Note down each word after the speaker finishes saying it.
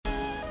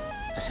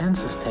A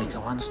census taker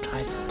once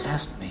tried to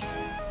test me.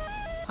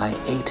 I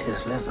ate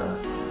his liver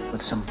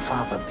with some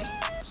fava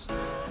beans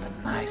and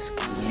a nice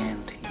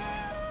Chianti.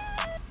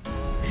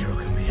 A hero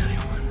can be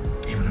anyone,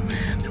 even a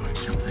man doing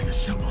something as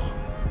simple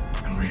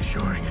and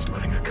reassuring as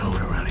putting a coat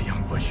around a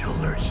young boy's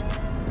shoulders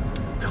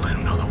to let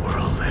him know the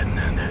world hadn't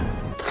ended.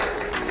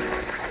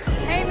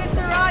 Hey,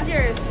 Mr.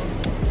 Rogers.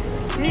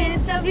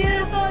 It's a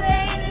beautiful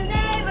day in the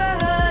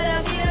neighborhood,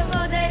 a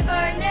beautiful day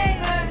for a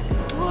neighbor.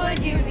 Would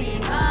you be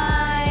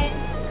mine?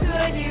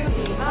 Could you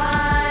be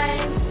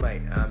mine?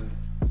 Wait,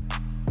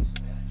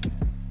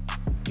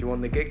 you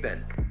won the gig then?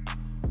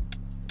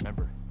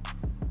 Remember,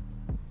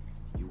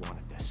 you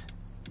wanted this.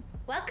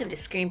 Welcome to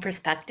Screen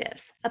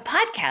Perspectives, a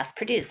podcast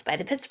produced by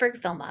the Pittsburgh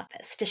Film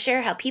Office to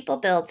share how people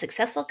build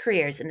successful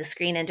careers in the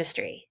screen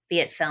industry, be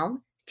it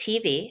film,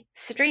 TV,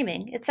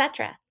 streaming,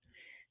 etc.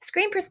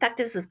 Screen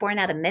Perspectives was born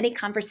out of many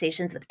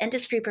conversations with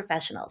industry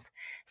professionals,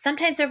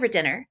 sometimes over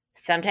dinner,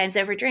 sometimes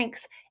over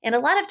drinks, and a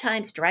lot of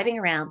times driving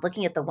around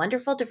looking at the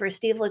wonderful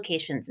diversity of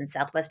locations in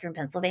southwestern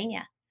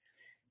Pennsylvania.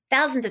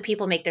 Thousands of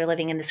people make their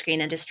living in the screen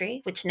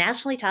industry, which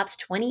nationally tops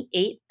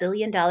 $28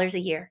 billion a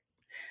year.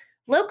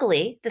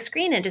 Locally, the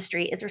screen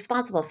industry is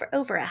responsible for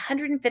over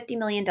 $150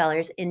 million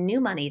in new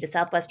money to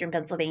southwestern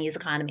Pennsylvania's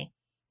economy.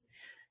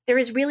 There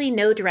is really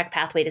no direct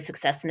pathway to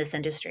success in this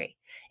industry.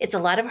 It's a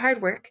lot of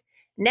hard work,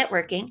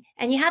 networking,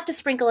 and you have to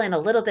sprinkle in a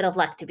little bit of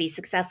luck to be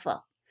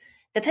successful.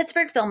 The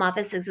Pittsburgh Film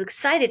Office is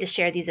excited to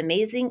share these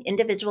amazing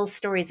individual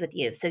stories with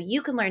you so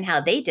you can learn how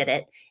they did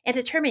it and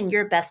determine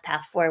your best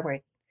path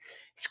forward.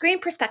 Screen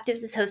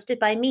Perspectives is hosted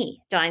by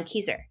me, Dawn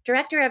Keyser,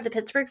 director of the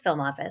Pittsburgh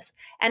Film Office,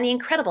 and the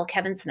incredible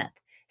Kevin Smith,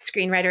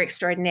 screenwriter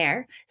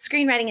extraordinaire,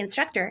 screenwriting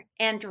instructor,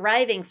 and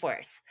driving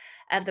force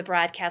of the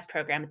broadcast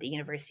program at the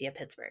University of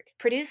Pittsburgh.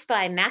 Produced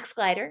by Max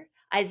Glider,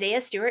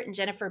 Isaiah Stewart, and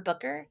Jennifer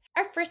Booker.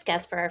 Our first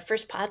guest for our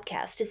first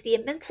podcast is the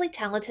immensely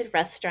talented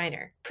Russ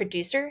Streiner,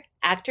 producer,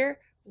 actor,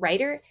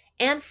 writer,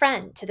 and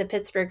friend to the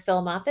Pittsburgh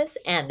Film Office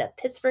and the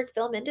Pittsburgh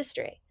film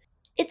industry.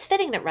 It's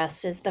fitting that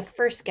Russ is the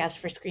first guest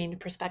for Screen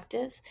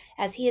Perspectives,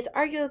 as he is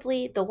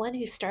arguably the one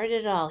who started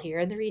it all here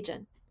in the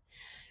region.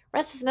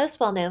 Russ is most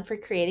well known for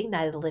creating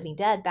Night of the Living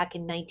Dead back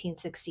in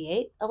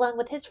 1968, along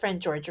with his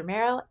friend George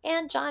Romero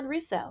and John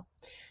Russo.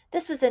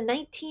 This was in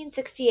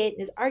 1968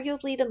 and is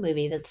arguably the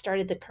movie that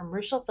started the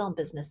commercial film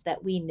business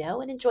that we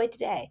know and enjoy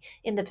today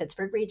in the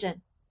Pittsburgh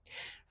region.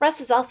 Russ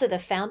is also the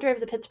founder of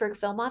the Pittsburgh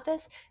Film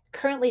Office,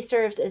 currently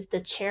serves as the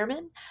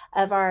chairman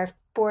of our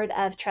board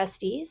of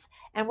trustees,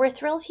 and we're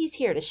thrilled he's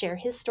here to share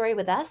his story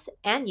with us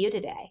and you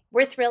today.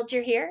 We're thrilled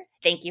you're here.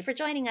 Thank you for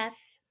joining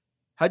us.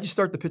 How'd you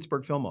start the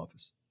Pittsburgh Film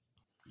Office?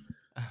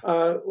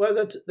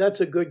 Well,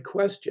 that's a good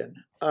question.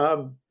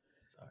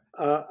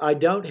 I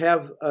don't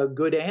have a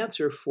good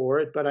answer for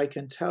it, but I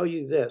can tell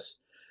you this,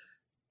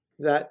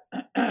 that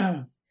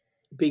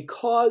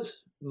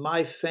because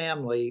my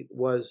family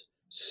was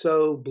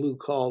so blue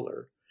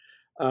collar,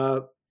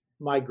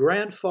 my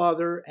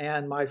grandfather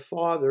and my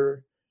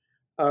father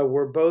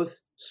were both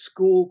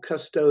school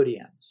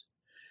custodians.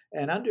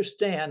 And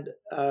understand,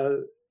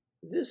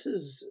 this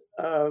is,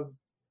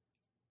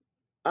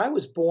 I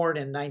was born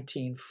in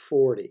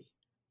 1940.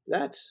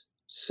 That's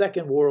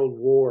Second World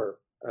War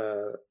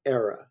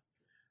era.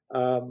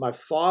 My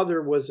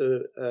father was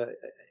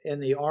in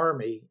the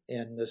Army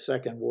in the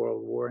Second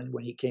World War, and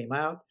when he came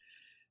out,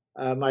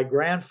 my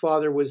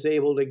grandfather was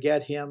able to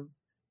get him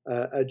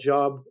a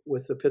job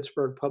with the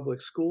Pittsburgh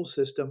public school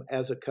system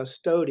as a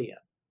custodian.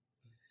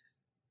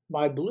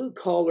 My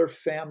blue-collar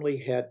family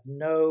had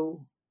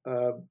no,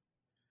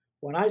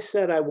 when I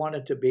said I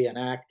wanted to be an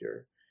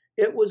actor,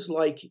 it was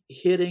like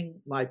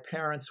hitting my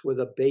parents with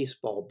a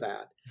baseball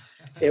bat.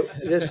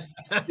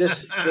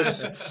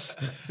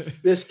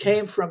 This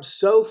came from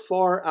so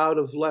far out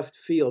of left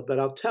field, but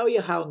I'll tell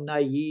you how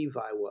naive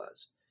I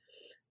was.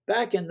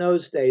 Back in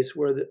those days,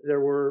 where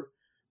there were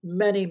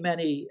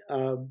many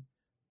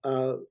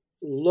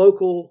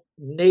local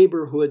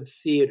neighborhood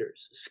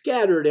theaters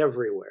scattered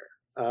everywhere,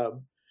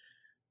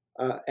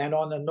 and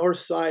on the north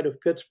side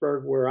of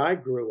Pittsburgh, where I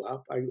grew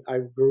up, I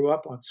grew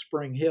up on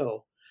Spring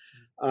Hill.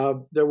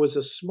 There was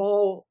a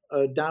small,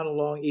 down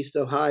along East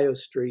Ohio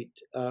Street,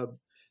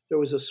 there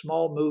was a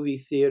small movie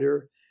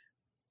theater,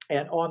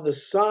 and on the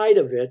side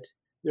of it,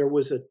 there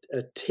was a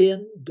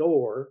tin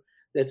door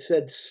that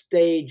said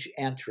stage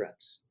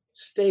entrance.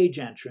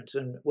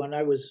 And when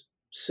I was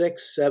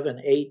 6,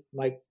 7, 8,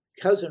 my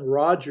cousin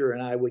Roger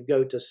and I would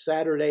go to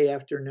Saturday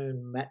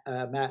afternoon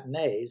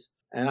matinees,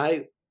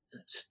 and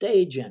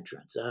stage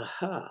entrance,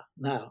 aha.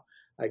 Now,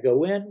 I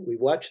go in, we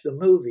watch the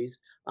movies.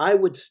 I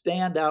would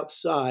stand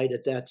outside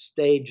at that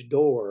stage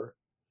door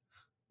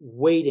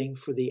waiting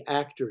for the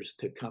actors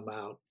to come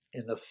out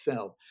in the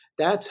film.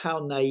 That's how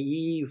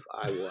naive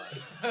I was.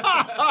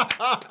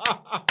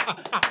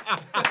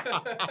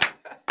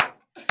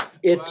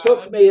 It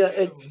took me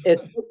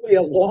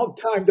a long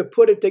time to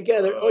put it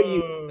together. Oh,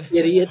 you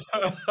idiot.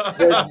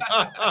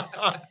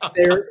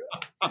 They're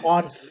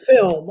on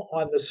film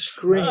on the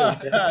screen.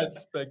 That's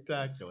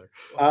spectacular.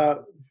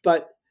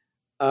 But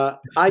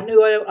I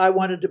knew I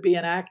wanted to be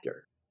an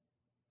actor.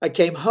 I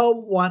came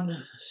home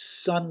one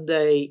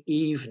Sunday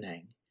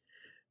evening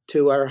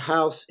to our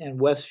house in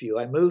Westview.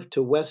 I moved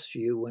to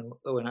Westview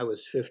when I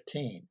was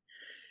 15.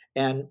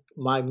 And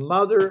my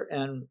mother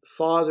and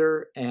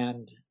father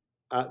and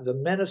the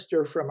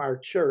minister from our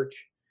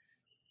church,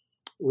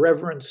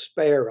 Reverend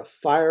Speyer, a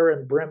fire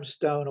and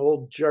brimstone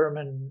old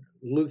German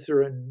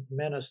Lutheran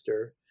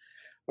minister,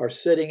 are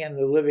sitting in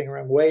the living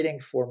room waiting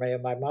for me.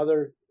 And I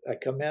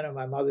come in and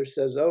my mother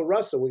says, "Oh,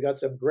 Russell, we got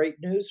some great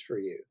news for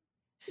you."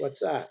 "What's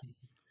that?"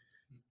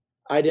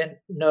 I didn't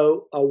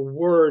know a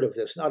word of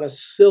this, not a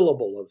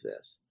syllable of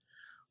this.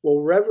 "Well,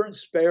 Reverend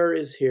Speyer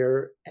is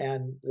here,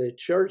 and the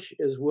church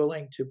is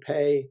willing to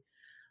pay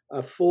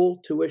a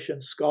full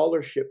tuition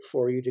scholarship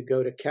for you to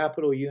go to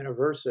Capital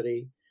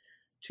University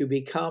to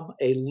become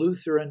a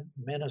Lutheran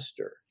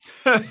minister."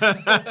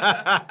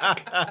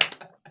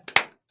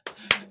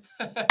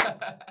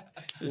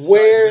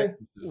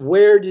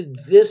 Where did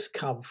this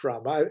come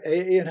from?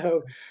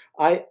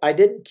 I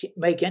didn't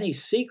make any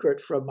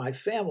secret from my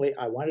family.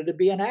 I wanted to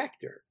be an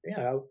actor.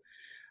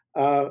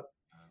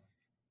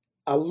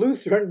 A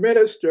Lutheran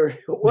minister.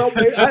 Well,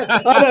 I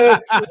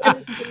don't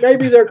know.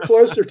 Maybe they're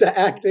closer to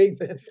acting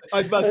than.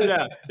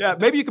 Yeah.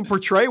 Maybe you can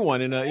portray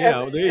one in a.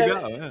 There you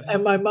go. Yeah.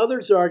 And my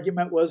mother's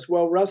argument was,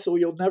 "Well, Russell,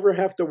 you'll never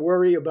have to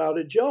worry about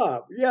a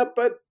job." Yeah,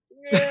 but.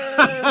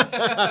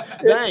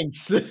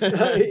 Thanks.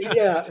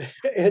 Yeah,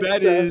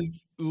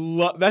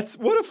 that's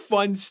what a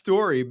fun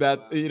story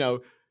about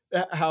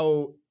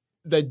how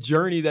that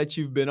journey that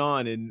you've been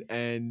on,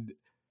 and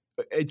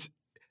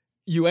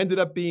you ended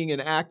up being an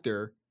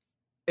actor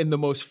in the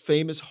most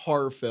famous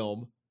horror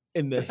film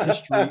in the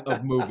history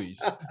of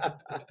movies.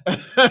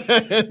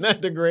 Isn't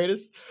that the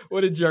greatest?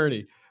 What a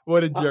journey!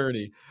 What a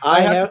journey!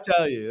 I have to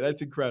tell you,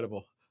 that's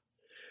incredible.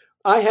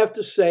 I have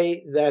to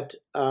say that.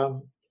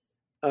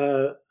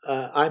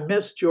 I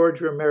miss George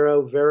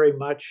Romero very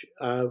much.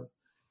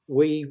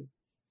 We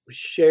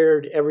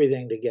shared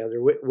everything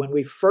together. When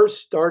we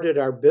first started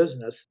our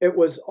business, it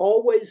was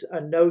always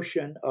a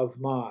notion of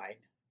mine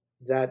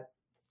that,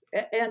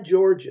 and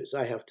George's,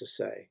 I have to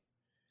say,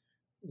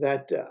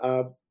 that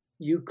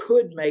you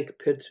could make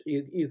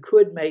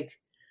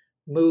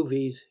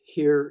movies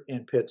here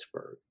in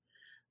Pittsburgh.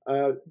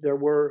 There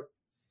were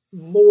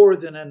more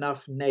than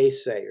enough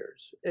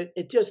naysayers.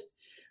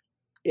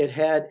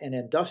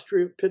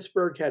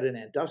 Pittsburgh had an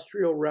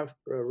industrial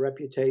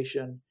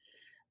reputation.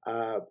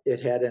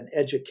 It had an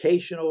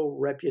educational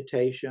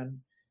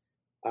reputation.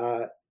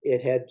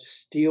 It had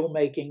steel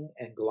making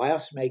and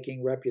glass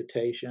making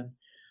reputation.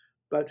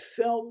 But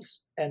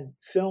films and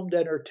filmed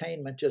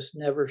entertainment just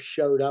never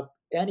showed up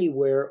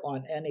anywhere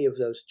on any of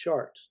those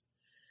charts.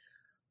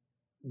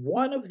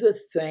 One of the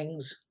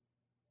things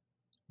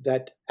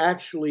that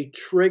actually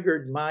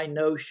triggered my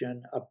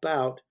notion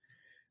about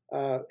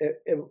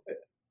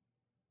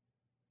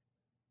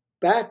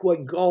back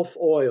when Gulf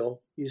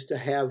Oil used to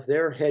have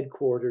their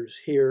headquarters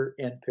here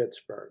in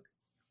Pittsburgh,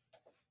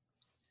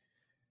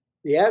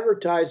 the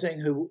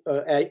advertising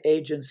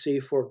agency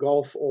for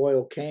Gulf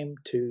Oil came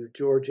to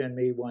George and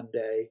me one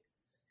day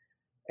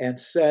and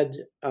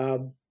said,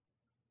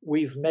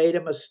 "We've made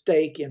a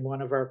mistake in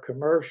one of our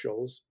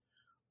commercials.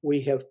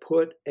 We have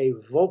put a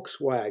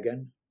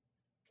Volkswagen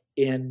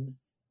in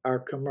our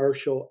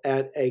commercial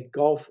at a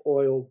Gulf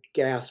Oil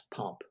gas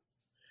pump.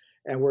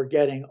 And we're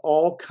getting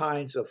all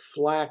kinds of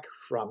flack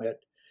from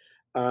it.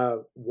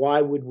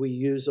 Why would we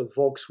use a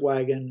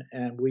Volkswagen?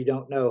 And we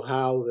don't know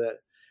how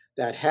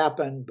that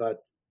happened,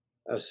 but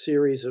a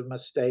series of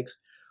mistakes.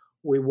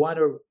 We want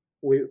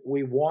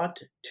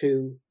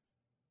to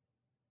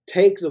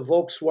take the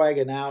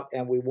Volkswagen out,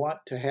 and we want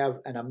to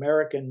have an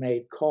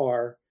American-made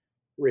car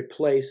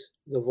replace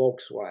the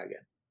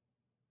Volkswagen.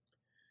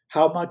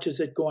 How much is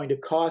it going to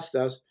cost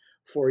us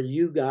for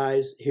you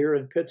guys here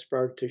in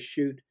Pittsburgh to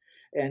shoot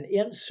an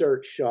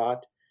insert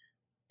shot,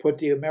 put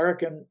the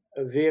American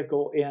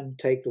vehicle in,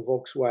 take the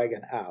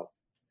Volkswagen out?"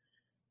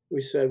 We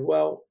said,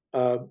 "Well,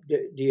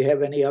 do you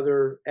have any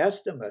other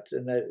estimates?"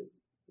 And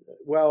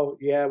well,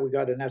 yeah, we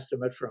got an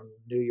estimate from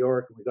New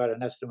York, and we got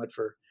an estimate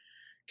for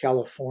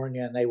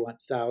California, and they want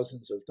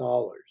thousands of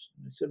dollars.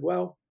 And I said,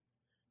 "Well,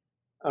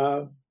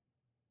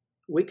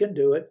 we can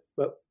do it,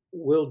 but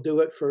we'll do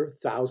it for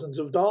thousands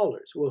of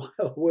dollars.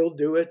 We'll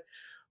do it.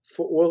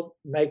 We'll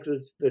make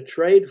the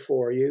trade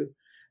for you."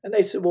 And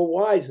they said, "Well,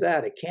 why is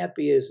that? It can't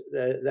be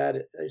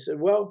that." I said,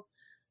 "Well,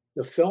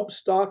 the film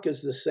stock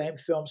is the same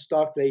film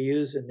stock they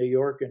use in New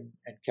York and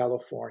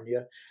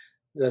California.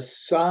 The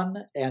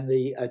sun and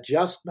the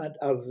adjustment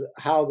of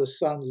how the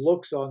sun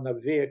looks on the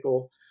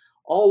vehicle,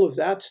 all of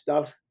that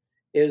stuff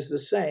is the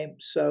same.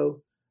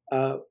 So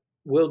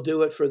we'll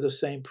do it for the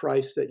same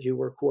price that you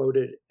were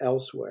quoted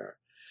elsewhere."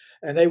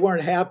 And they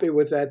weren't happy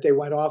with that. They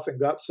went off and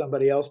got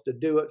somebody else to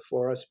do it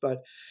for us.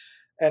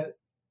 And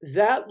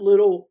that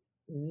little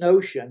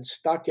notion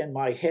stuck in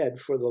my head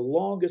for the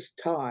longest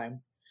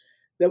time,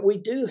 that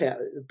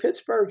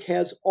Pittsburgh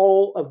has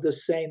all of the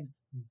same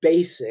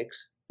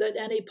basics that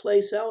any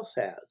place else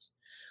has.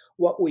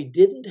 What we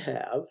didn't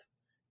have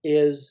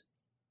is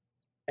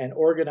an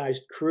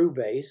organized crew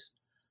base.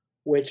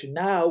 which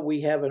now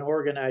we have an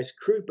organized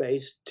crew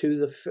base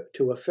to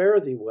a fare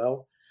thee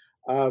well.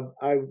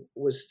 I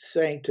was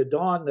saying to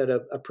Dawn that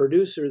a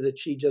producer that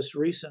she just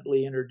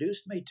recently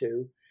introduced me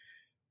to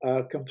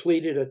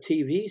completed a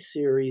TV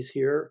series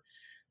here.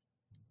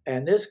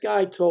 And this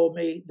guy told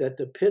me that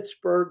the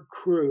Pittsburgh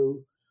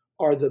crew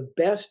are the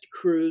best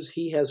crews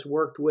he has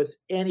worked with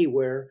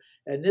anywhere.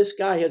 And this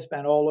guy has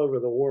been all over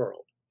the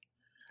world.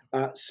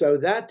 So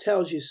that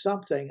tells you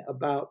something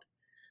about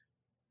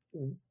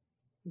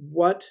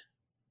what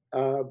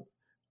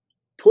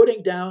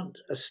putting down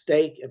a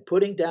stake and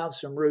putting down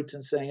some roots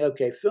and saying,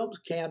 okay, films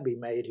can be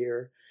made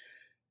here.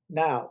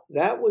 Now,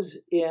 that was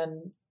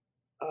in,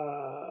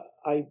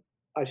 I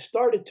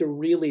started to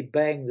really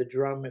bang the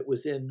drum. It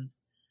was in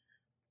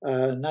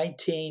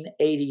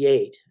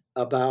 1988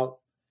 about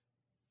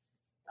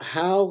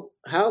how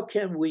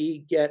can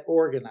we get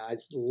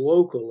organized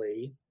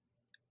locally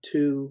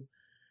to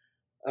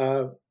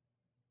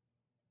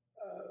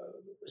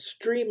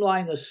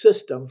streamline the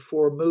system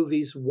for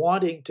movies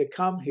wanting to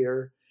come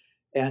here,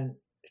 and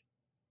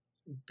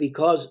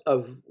because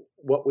of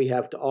what we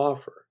have to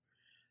offer.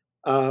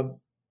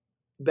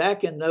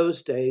 Back in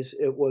those days,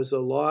 it was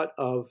a lot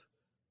of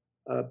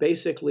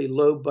basically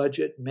low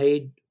budget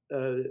made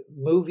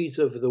movies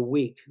of the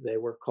week, they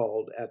were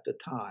called at the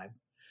time.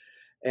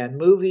 And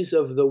movies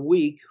of the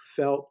week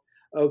felt,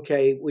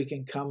 okay, we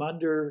can come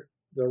under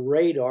the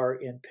radar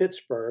in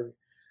Pittsburgh.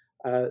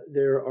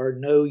 There are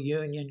no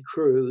union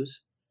crews.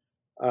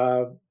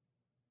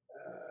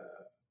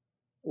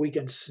 We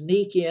can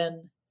sneak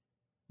in,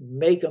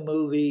 make a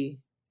movie,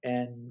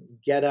 and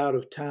get out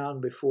of town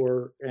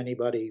before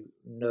anybody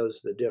knows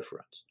the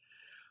difference.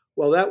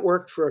 Well, that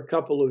worked for a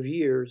couple of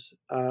years,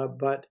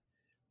 but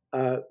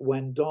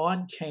when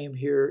Dawn came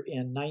here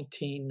in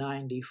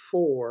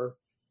 1994,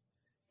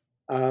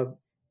 the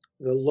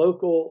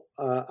local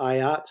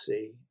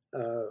IATSE,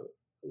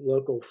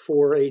 local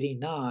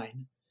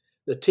 489,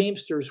 the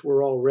Teamsters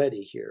were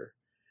already here,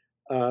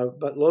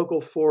 but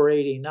local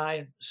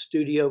 489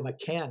 Studio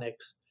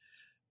Mechanics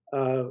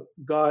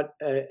got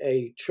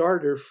a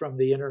charter from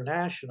the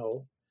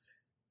International,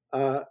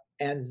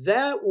 and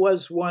that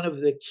was one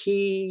of the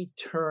key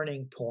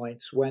turning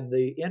points when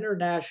the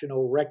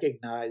International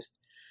recognized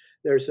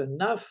there's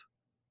enough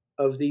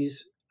of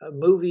these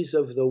movies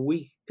of the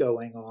week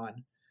going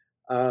on.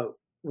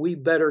 We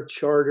better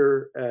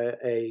charter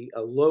a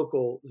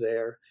local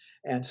there.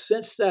 And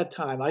since that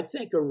time, I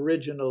think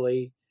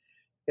originally,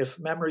 if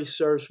memory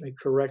serves me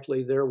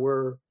correctly, there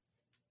were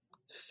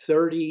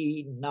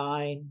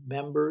 39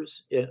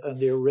 members in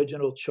the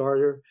original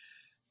charter.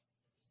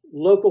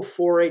 Local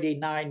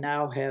 489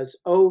 now has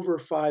over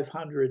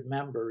 500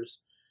 members.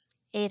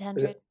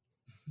 800.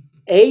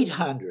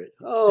 800.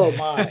 Oh,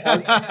 my.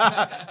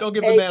 Don't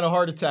give the man a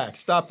heart attack.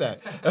 Stop that.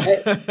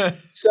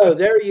 So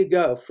there you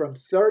go. From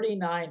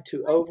 39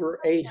 to over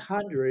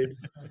 800,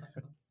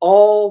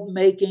 all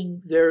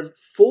making their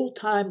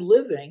full-time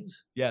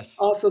livings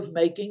off of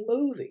making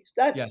movies.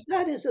 That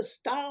is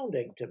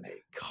astounding to me.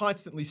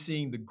 Constantly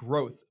seeing the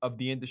growth of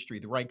the industry,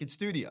 the Rankin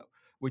Studio,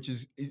 which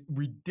is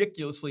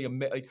ridiculously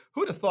amazing. Like,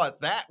 who'd have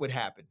thought that would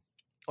happen?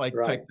 Like,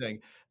 right. Type thing.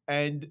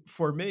 And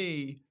for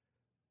me,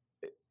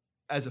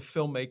 as a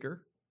filmmaker,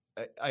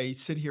 I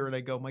sit here and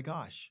I go, my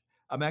gosh,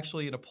 I'm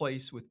actually in a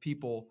place with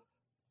people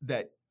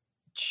that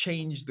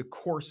change the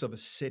course of a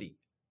city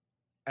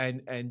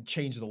and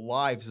change the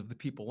lives of the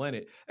people in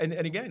it. And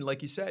again,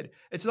 like you said,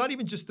 it's not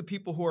even just the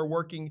people who are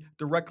working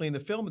directly in the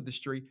film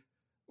industry.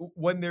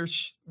 When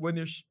there's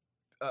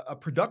a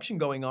production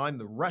going on,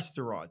 the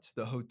restaurants,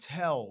 the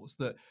hotels,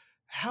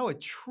 how it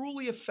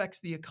truly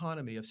affects the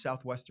economy of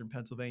southwestern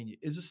Pennsylvania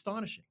is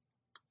astonishing.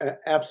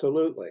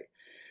 Absolutely.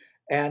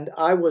 And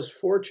I was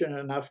fortunate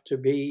enough to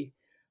be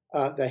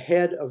the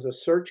head of the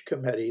search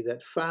committee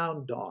that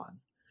found Dawn.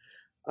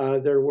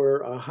 There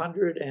were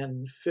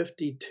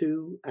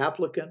 152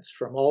 applicants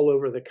from all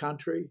over the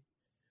country.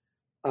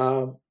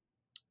 And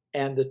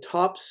the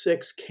top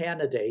 6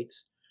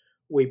 candidates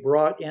we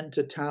brought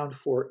into town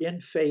for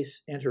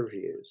in-face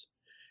interviews.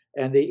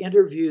 And the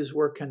interviews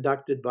were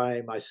conducted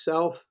by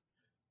myself,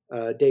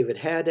 David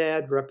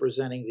Haddad,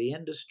 representing the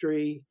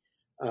industry,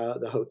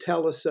 the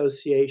Hotel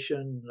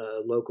Association,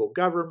 local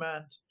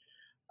government,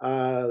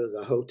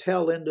 the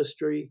hotel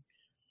industry,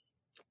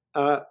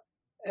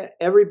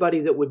 everybody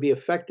that would be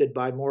affected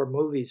by more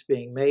movies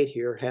being made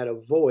here had a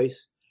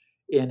voice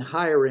in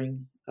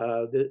hiring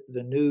the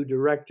new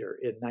director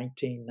in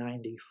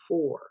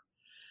 1994.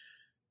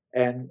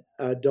 And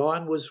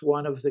Dawn was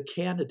one of the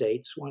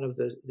candidates, one of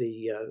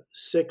the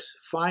 6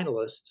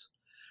 finalists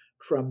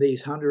from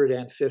these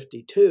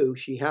 152.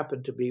 She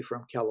happened to be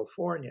from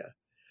California.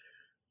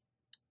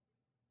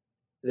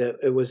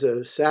 It was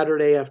a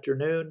Saturday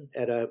afternoon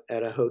at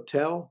a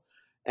hotel.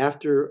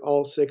 After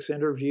all 6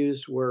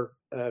 interviews were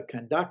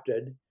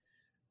conducted,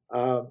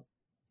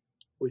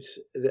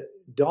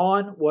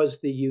 Dawn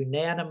was the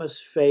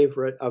unanimous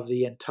favorite of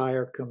the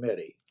entire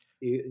committee,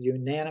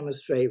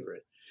 unanimous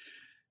favorite.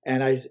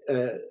 And I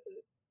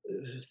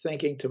was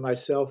thinking to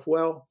myself,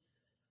 well,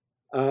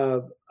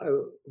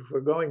 If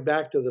we're going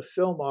back to the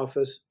film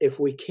office, if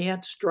we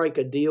can't strike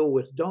a deal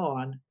with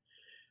Dawn,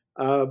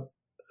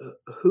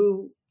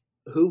 who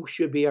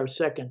should be our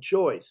second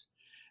choice?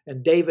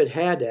 And David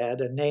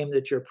Haddad, a name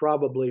that you're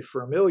probably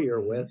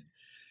familiar with,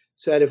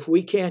 said, if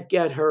we can't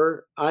get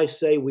her, I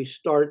say we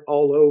start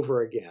all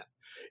over again.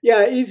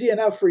 Yeah, easy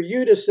enough for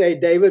you to say,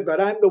 David, but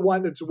I'm the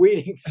one that's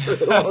weeding through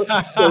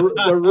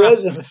the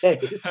resumes.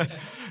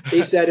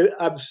 He said,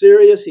 I'm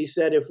serious. He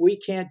said, if we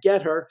can't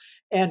get her,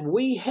 and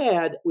we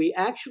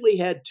actually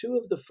had two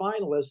of the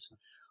finalists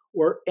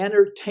were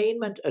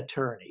entertainment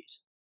attorneys.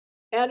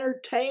 And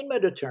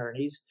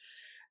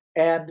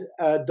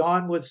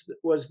Dawn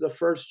was the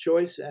first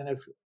choice. And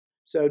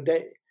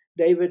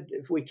David,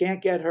 if we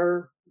can't get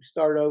her, we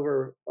start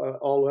over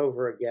all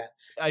over again.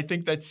 I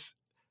think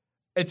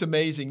it's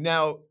amazing.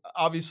 Now,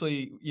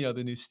 obviously,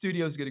 the new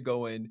studio is going to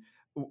go in.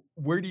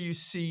 Where do you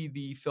see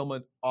the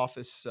film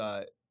office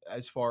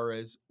as far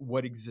as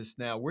what exists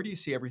now? Where do you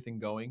see everything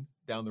going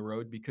down the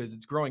road? Because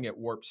it's growing at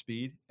warp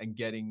speed and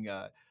getting,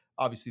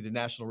 obviously, the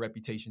national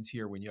reputations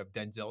here when you have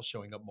Denzel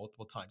showing up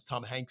multiple times.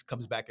 Tom Hanks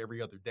comes back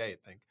every other day, I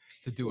think,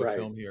 to do a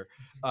film here.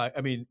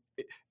 I mean,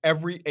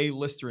 every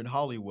A-lister in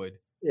Hollywood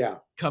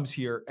comes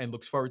here and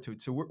looks forward to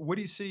it. So where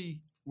do you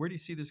see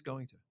this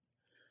going to?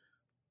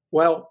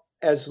 Well,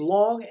 as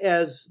long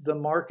as the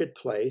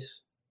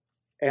marketplace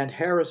and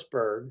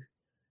Harrisburg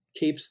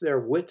keeps their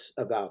wits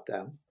about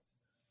them,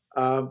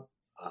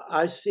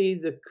 I see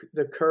the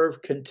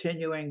curve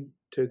continuing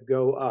to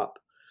go up.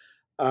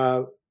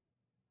 The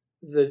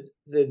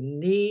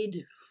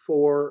need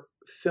for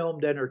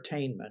filmed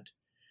entertainment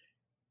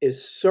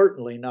is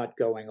certainly not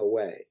going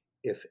away.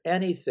 If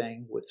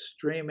anything, with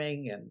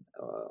streaming and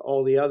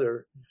all the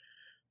other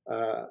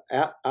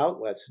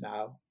outlets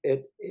now,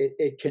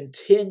 it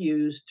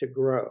continues to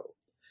grow.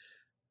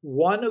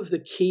 One of the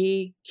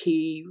key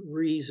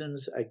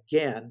reasons,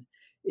 again,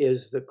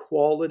 is the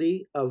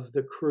quality of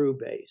the crew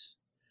base.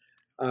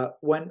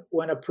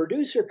 When a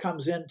producer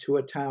comes into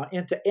a town,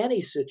 into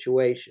any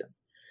situation,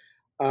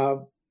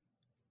 the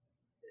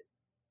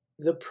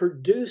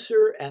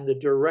producer and the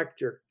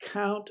director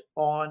count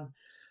on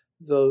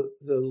the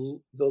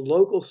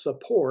local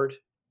support,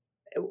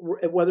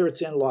 whether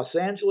it's in Los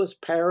Angeles,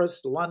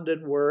 Paris,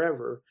 London,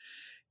 wherever.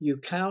 You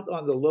count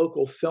on the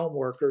local film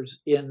workers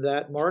in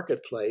that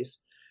marketplace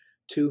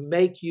to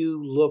make you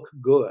look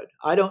good.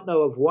 I don't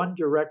know of one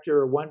director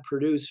or one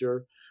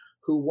producer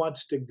who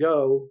wants to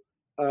go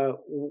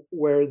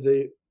where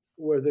the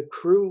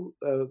crew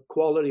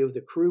quality of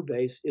the crew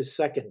base is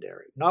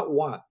secondary. Not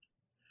one.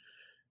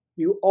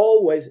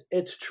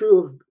 It's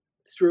true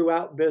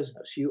throughout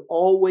business. You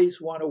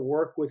always want to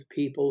work with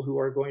people who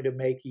are going to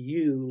make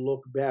you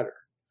look better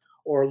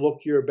or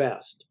look your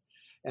best.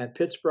 And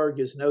Pittsburgh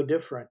is no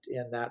different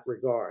in that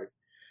regard.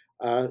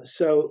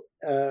 So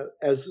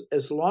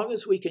as long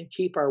as we can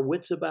keep our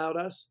wits about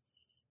us,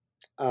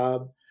 I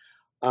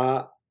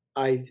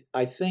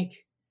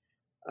think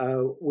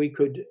we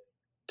could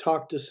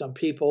talk to some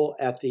people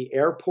at the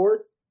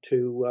airport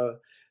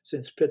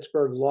since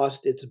Pittsburgh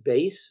lost its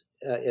base,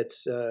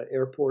 its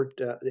airport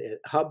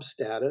hub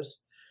status.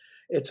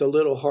 It's a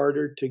little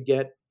harder to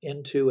get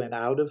into and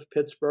out of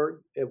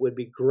Pittsburgh. It would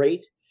be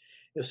great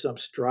if some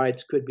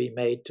strides could be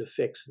made to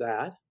fix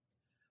that.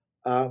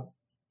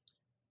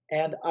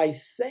 And I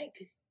think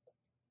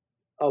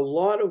a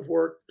lot of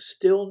work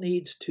still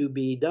needs to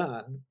be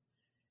done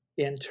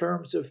in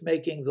terms of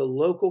making the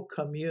local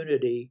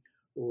community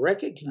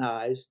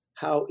recognize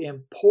how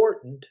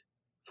important,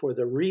 for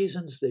the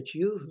reasons that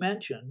you've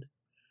mentioned,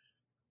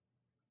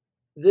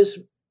 this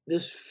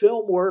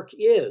film work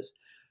is.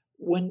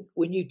 When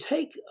you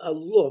take a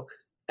look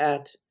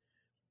at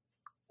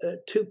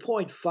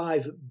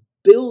 $2.5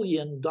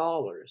 billion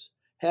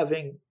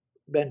having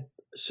been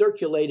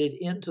circulated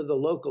into the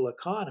local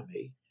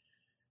economy,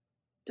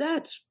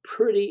 that's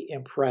pretty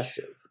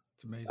impressive.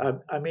 It's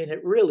amazing. I mean,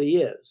 it really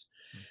is.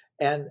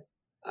 And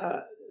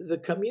the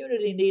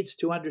community needs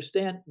to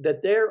understand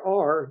that there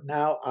are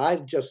now,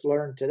 I've just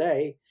learned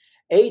today,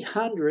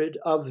 800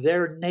 of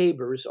their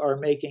neighbors are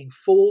making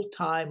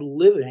full-time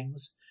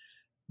livings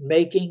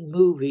making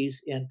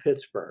movies in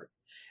Pittsburgh.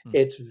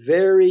 It's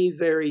very,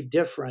 very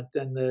different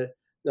than the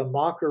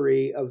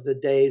mockery of the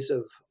days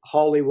of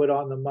Hollywood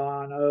on the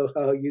Mon.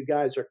 Oh, you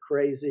guys are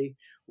crazy.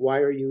 Why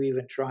are you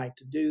even trying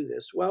to do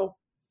this? Well,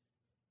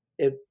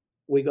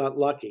 we got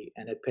lucky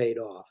and it paid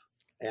off.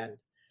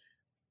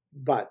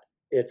 But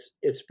it's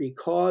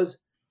because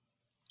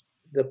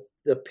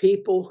the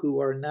people who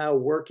are now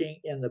working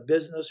in the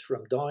business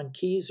from Don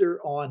Keyser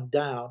on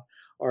down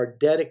are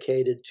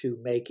dedicated to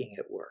making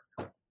it work.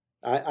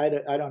 I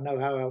don't know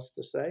how else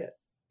to say it.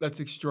 That's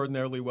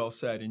extraordinarily well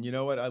said. And you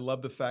know what? I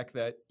love the fact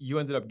that you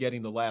ended up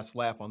getting the last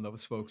laugh on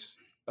those folks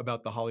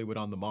about the Hollywood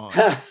on the Mon.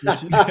 I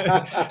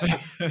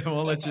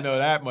won't let you know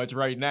that much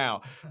right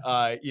now.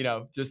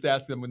 Just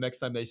ask them when next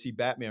time they see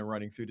Batman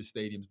running through the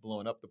stadiums,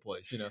 blowing up the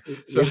place.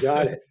 So, you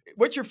got it.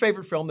 What's your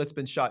favorite film that's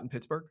been shot in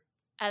Pittsburgh?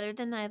 Other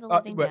than Night of the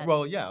Living Dead.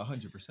 Well, yeah,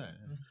 100%.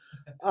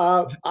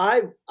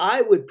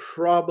 I would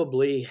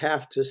probably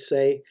have to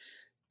say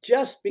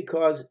just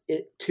because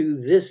to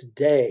this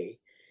day,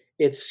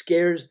 it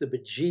scares the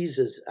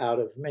bejesus out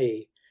of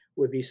me,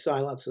 would be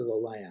Silence of the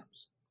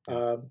Lambs.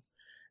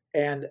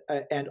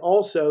 And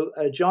also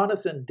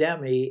Jonathan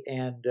Demme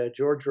and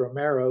George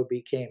Romero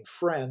became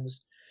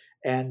friends,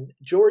 and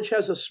George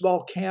has a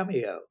small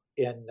cameo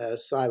in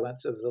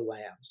Silence of the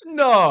Lambs.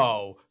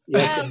 No.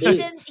 Yes,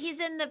 he's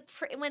in the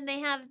when they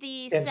have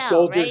the and cell,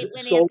 soldiers, right?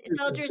 When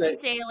soldiers and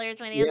sailors,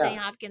 when Anthony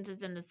Hopkins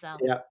is in the cell.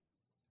 Yeah.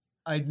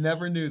 I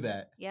never knew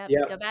that. Yep.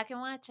 Yep. Go back and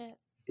watch it.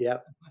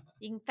 Yep.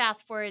 You can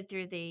fast forward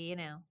through the,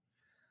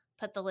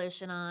 put the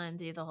lotion on,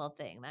 do the whole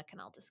thing. That can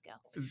all just go.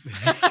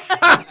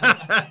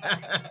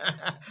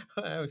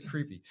 That was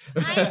creepy.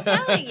 I'm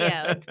telling you,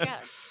 it's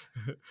gross.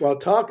 Well,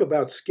 talk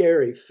about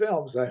scary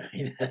films. I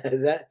mean,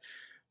 that,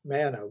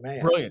 man, oh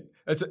man. Brilliant.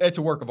 It's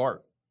a work of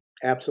art.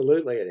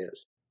 Absolutely it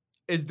is.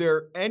 Is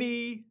there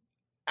any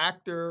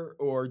actor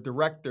or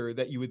director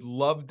that you would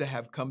love to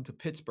have come to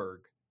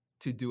Pittsburgh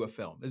to do a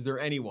film? Is there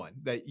anyone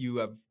that you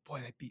have,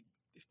 that'd be,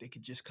 if they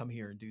could just come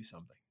here and do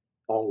something?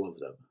 All of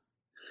them.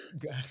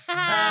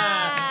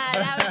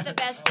 That was the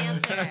best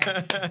answer.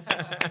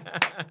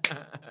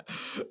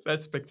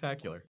 That's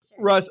spectacular. Sure.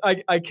 Russ,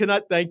 I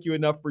cannot thank you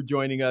enough for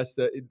joining us.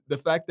 The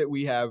fact that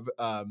we have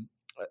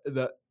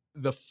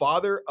the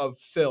father of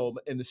film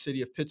in the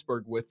city of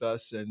Pittsburgh with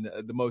us, and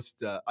the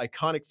most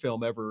iconic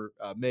film ever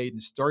made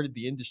and started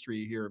the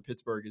industry here in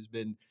Pittsburgh, has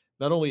been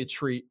not only a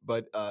treat,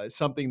 but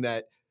something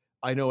that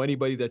I know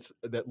anybody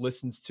that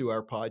listens to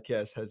our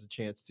podcast has a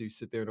chance to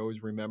sit there and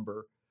always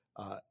remember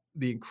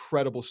the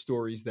incredible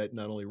stories that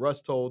not only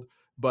Russ told,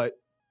 but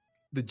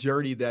the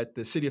journey that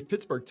the city of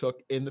Pittsburgh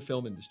took in the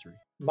film industry.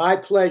 My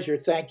pleasure.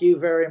 Thank you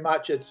very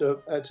much. It's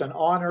an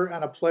honor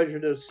and a pleasure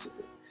to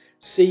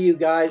see you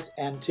guys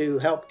and to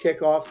help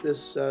kick off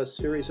this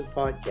series of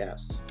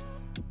podcasts.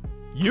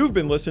 You've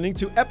been listening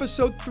to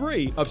episode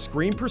 3 of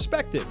Screen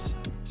Perspectives.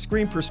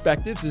 Screen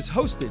Perspectives is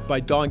hosted by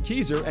Don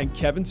Keyser and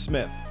Kevin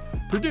Smith.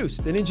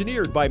 Produced and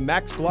engineered by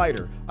Max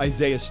Glider,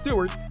 Isaiah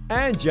Stewart,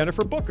 and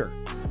Jennifer Booker.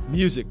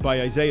 Music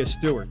by Isaiah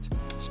Stewart.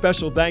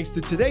 Special thanks to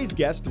today's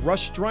guest,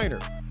 Russ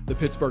Streiner, the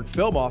Pittsburgh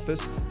Film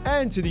Office,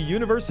 and to the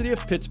University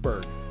of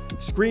Pittsburgh.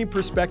 Screen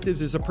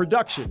Perspectives is a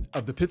production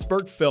of the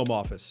Pittsburgh Film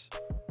Office.